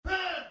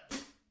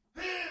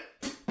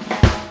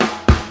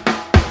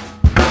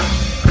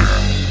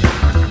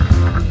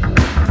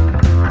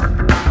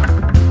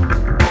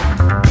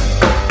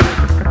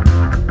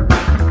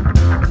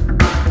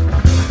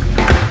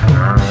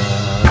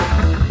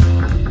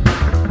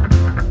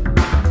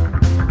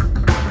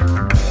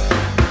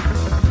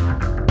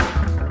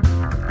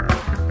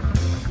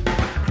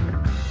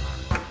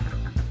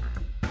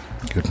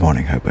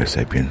Homo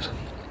sapiens.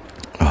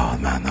 Oh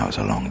man, that was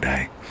a long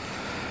day.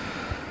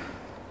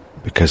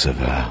 Because of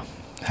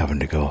having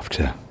to go off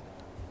to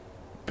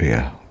be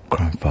a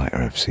crime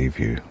fighter of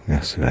Seaview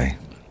yesterday,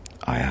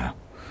 I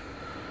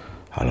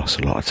lost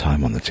a lot of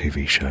time on the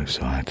TV show,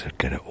 so I had to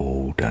get it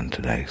all done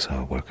today. So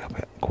I woke up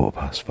at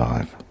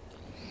 5:15.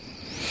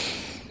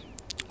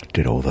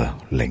 Did all the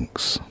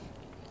links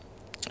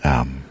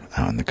out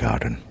in the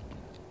garden,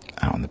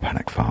 out on the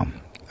Panic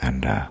Farm,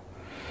 and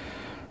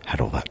had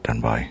all that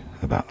done by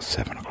about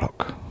 7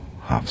 o'clock,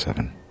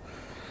 7:30.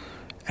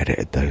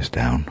 Edited those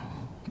down,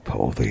 put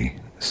all the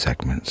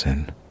segments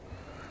in,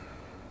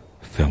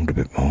 filmed a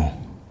bit more,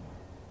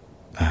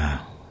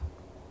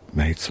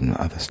 made some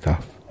other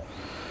stuff,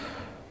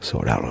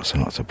 sorted out lots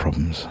and lots of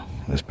problems.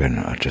 There's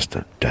been just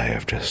a day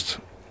of just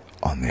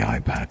on the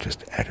iPad,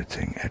 just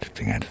editing.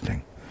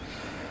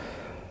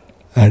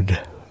 And,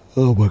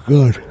 oh my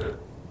god.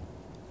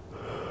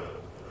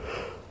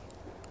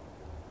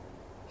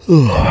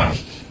 Oh,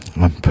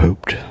 I'm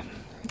pooped.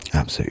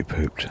 Absolutely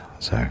pooped.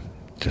 So,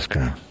 just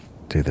gonna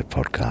do the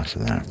podcast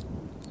and then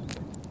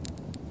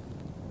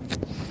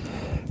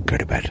go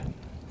to bed.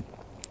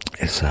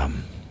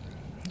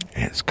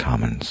 It's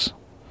Carmen's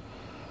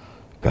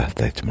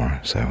birthday tomorrow,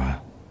 so I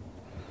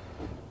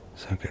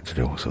get to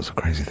do all sorts of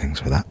crazy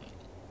things with that,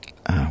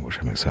 which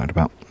I'm excited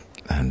about.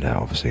 And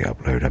obviously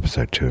upload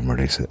episode 2 and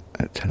release it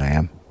at 10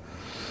 a.m.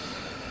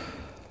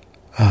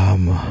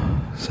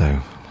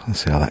 So let's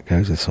see how that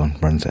goes. This one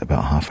runs at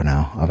about half an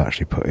hour. I've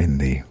actually put in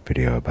the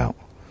video about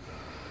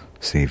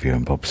Seaview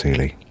and Bob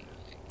Seeley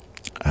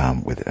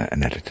with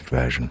an edited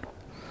version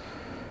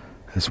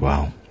as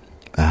well.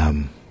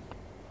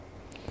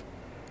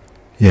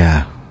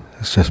 Yeah,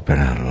 it's just been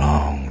a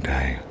long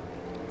day.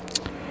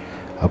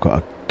 I've got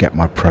to get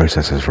my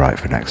processes right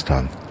for next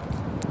time.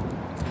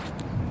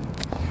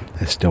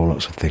 There's still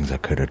lots of things I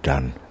could have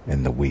done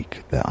in the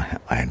week that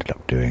I ended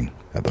up doing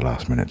at the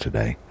last minute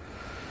today.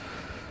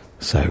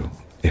 So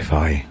if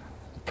I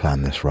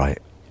plan this right,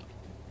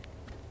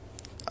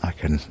 I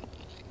can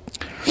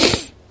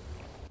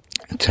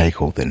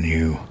take all the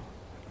new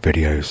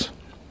videos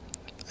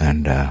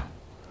and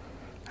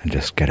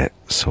just get it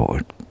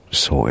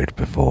sorted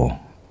before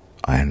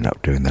I end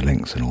up doing the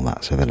links and all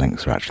that. So the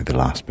links are actually the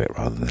last bit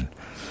rather than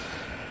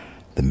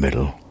the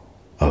middle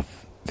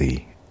of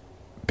the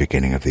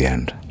beginning of the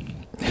end.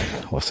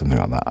 Or something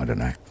like that, I don't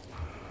know.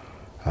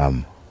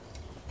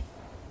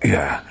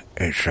 Yeah,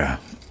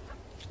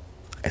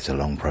 it's a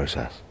long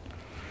process.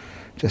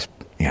 Just,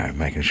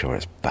 making sure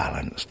it's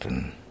balanced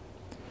and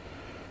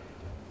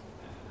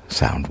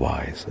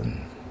sound-wise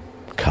and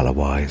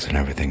colour-wise and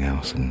everything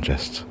else, and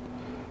just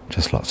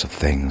lots of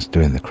things.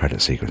 Doing the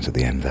credit sequence at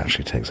the end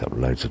actually takes up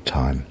loads of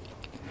time.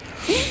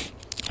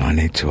 I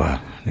need to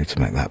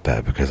make that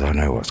better because I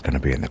know what's going to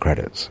be in the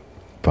credits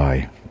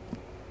by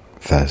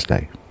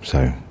Thursday.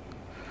 So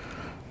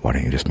why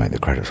don't you just make the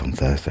credits on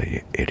Thursday,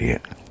 you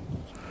idiot?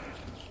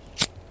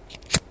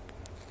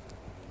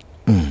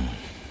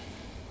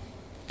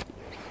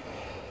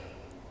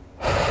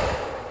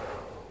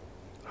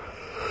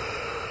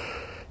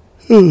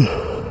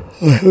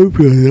 I hope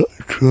you're not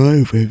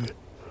driving.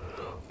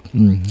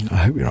 I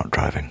hope you're not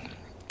driving.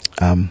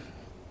 I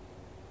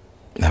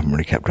haven't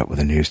really kept up with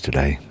the news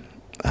today,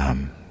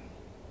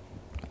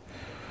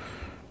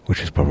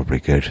 which is probably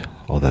good,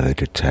 although they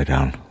did tear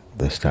down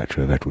the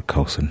statue of Edward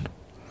Colston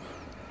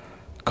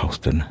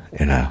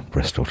in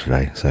Bristol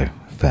today, so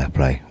fair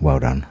play, well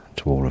done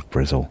to all of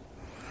Bristol.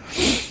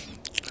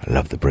 I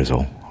love the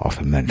Bristol,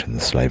 often mention the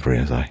slavery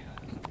as I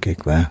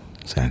gig there,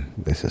 saying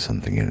this is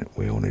something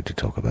we all need to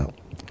talk about.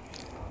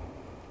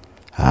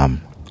 A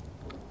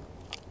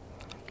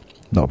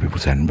lot of people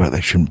saying, but they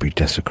shouldn't be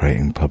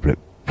desecrating public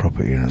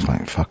property, and it's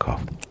like, fuck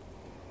off.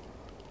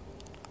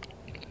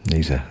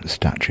 These are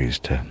statues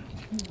to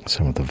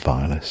some of the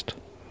vilest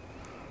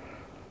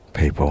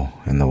people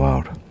in the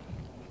world,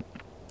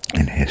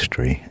 in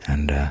history,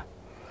 and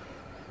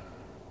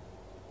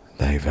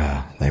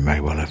they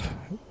may well have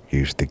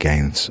used the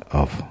gains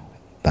of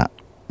that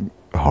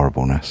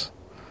horribleness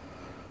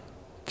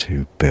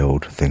to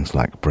build things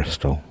like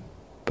Bristol,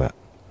 but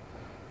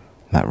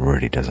that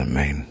really doesn't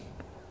mean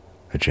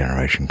a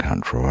generation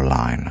can't draw a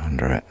line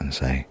under it and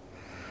say,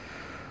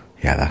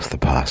 yeah, that's the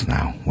past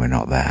now, we're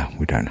not there,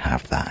 we don't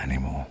have that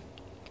anymore,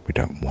 we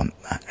don't want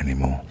that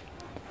anymore.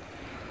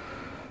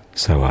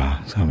 So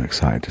I'm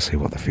excited to see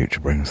what the future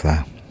brings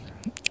there.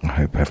 I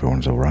hope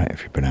everyone's alright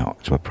if you've been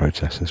out to a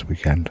protest this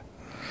weekend.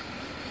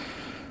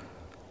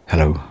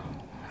 Hello,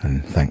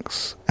 and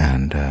thanks,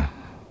 and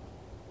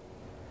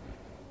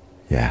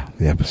yeah,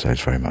 the episode's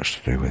very much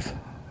to do with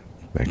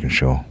making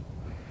sure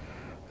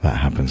that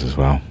happens as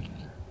well.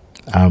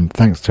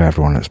 Thanks to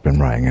everyone that's been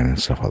writing in and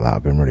stuff like that.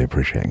 I've been really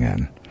appreciating it,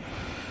 and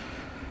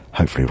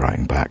hopefully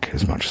writing back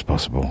as much as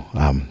possible.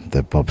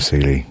 The Bob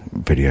Seeley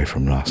video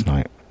from last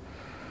night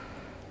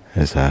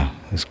has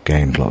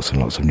gained lots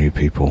and lots of new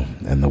people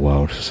in the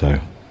world,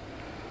 so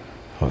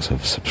lots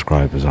of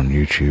subscribers on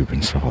YouTube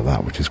and stuff like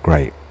that, which is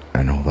great,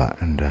 and all that,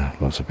 and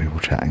lots of people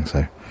chatting,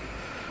 so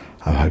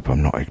I hope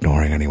I'm not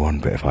ignoring anyone,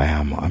 but if I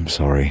am, I'm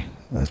sorry.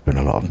 There's been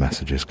a lot of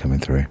messages coming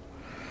through,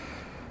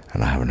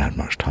 and I haven't had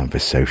much time for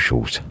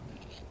socials.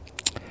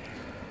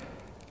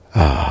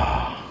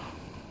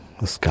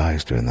 The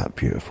sky's doing that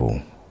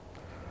beautiful,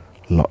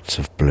 lots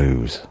of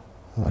blues.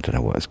 I don't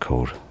know what it's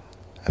called.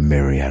 A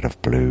myriad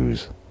of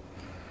blues.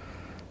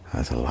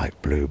 There's a light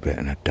blue bit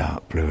and a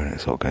dark blue, and it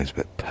sort of goes a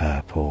bit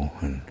purple,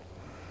 and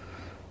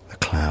the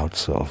clouds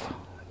sort of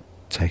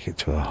take it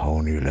to a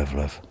whole new level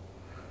of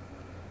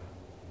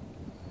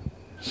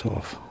sort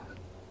of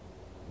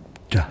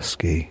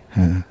dusky,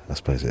 I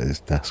suppose it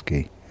is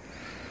dusky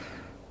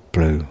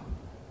blue,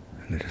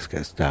 and it just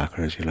gets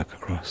darker as you look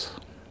across.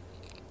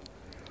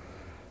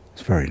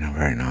 It's very,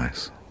 very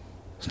nice.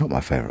 It's not my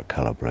favourite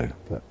colour, blue,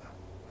 but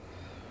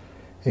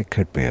it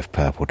could be if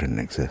purple didn't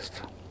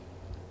exist.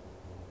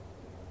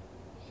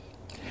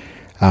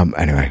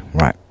 Anyway,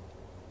 right.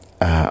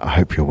 I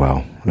hope you're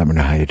well. Let me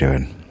know how you're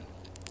doing.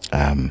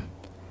 And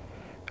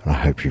I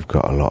hope you've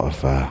got a lot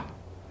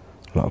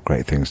of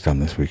great things done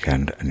this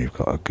weekend, and you've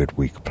got a good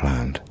week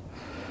planned.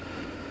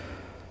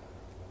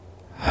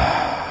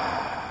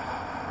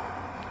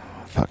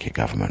 Fuck your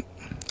government.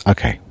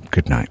 Okay,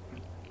 good night.